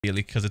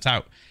immediately because it's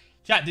out.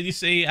 Chat, did you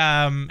see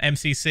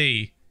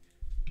MCC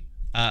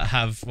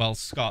have, well,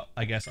 Scott,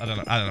 I guess, I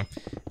don't know.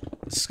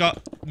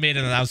 Scott made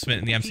an announcement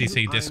in the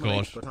MCC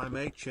Discord. But I'm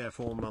HF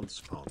for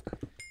months, Ponk.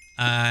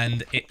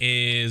 And it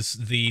is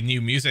the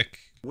new music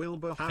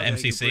Wilbur, for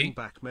MCC. Bring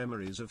back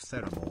memories of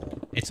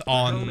Theramore. It's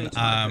on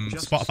Spotify.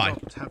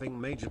 Stopped having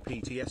major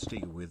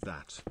PTSD with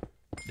that.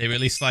 They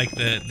released like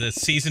the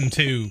season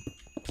 2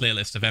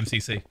 playlist of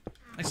MCC.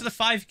 Thanks for the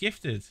 5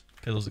 gifted.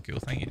 Pillows are cool.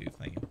 Thank you, dude.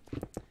 Thank you.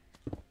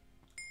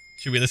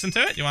 Should we listen to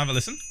it? You want to have a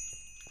listen?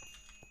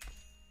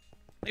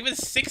 It was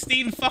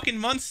 16 fucking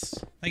months.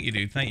 Thank you,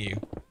 dude. Thank you.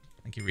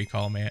 Thank you,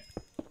 Recall, mate.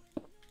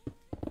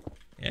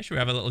 Yeah, should we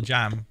have a little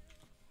jam?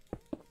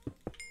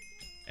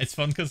 It's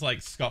fun because,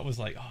 like, Scott was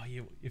like, oh,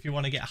 if you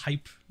want to get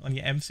hype on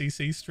your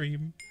MCC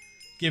stream,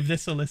 give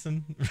this a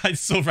listen. Right,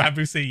 so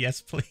Ranboo say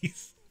yes,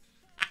 please.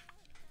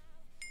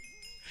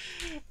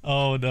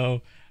 Oh,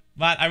 no.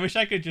 Man, I wish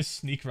I could just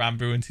sneak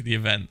Ranboo into the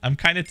event. I'm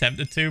kind of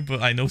tempted to,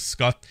 but I know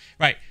Scott...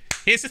 Right,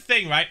 here's the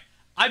thing, right?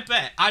 I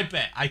bet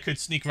I could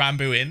sneak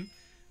Ranboo in,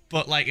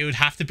 but, like, it would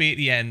have to be at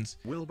the end.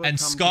 Wilbur, and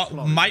Scott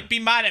might be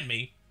mad at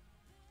me.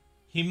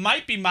 He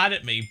might be mad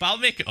at me, but I'll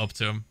make it up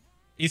to him.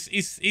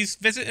 He's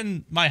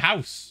visiting my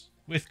house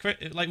with,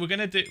 like, we're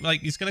gonna do,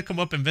 like, he's gonna come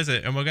up and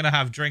visit, and we're gonna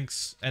have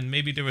drinks and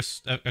maybe do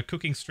a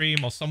cooking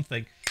stream or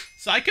something.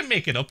 So I can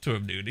make it up to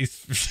him, dude.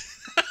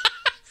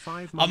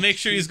 I'll make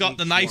sure he's got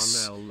the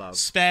nice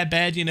spare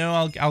bed, you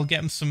know. I'll get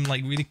him some,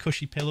 like, really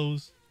cushy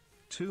pillows.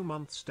 2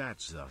 months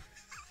stats though.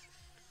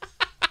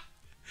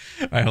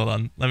 Alright, hold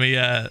on. Let me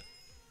where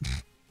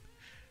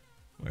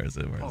is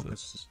it? Where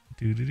is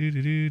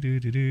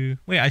it?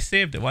 Wait, I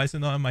saved it. Why is it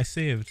not in my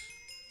saved?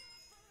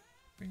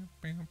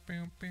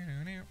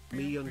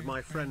 Me and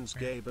my friends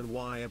Gabe and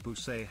Wayabu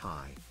say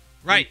hi.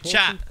 Right,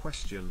 Important chat.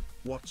 Question: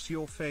 what's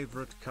your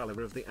favorite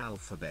color of the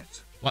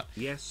alphabet? What?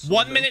 Yes.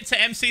 1 minute to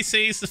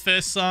MCC is the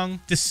first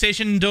song.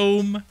 Decision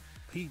Dome.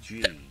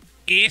 PG.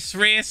 Ace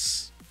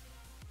Race.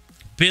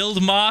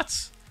 Build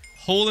Mart.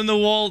 Hole in the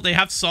Wall. They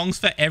have songs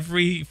for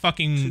every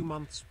fucking 2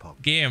 months,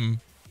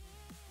 game.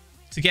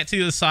 To get to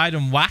the other side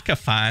and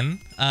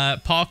Whack-A-Fan.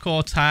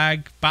 Parkour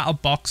Tag. Battle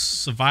Box.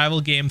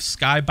 Survival Game.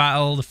 Sky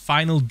Battle. The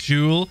Final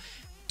Duel.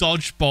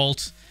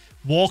 Dodgeball.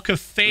 Walk of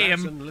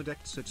Fame.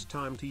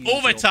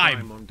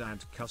 Overtime.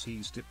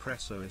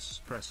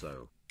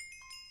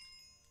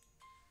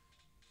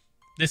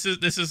 This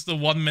is the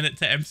 1 minute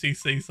to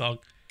MCC song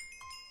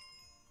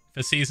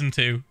for season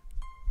 2.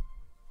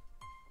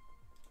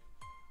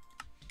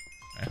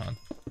 Hang on.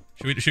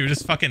 Should we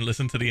just fucking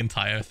listen to the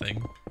entire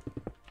thing?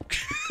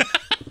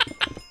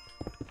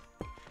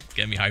 It's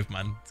getting me hyped,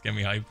 man. It's getting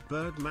me hyped.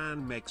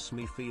 Birdman makes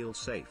me feel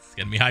safe. It's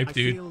getting me hyped,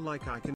 dude. I feel like I can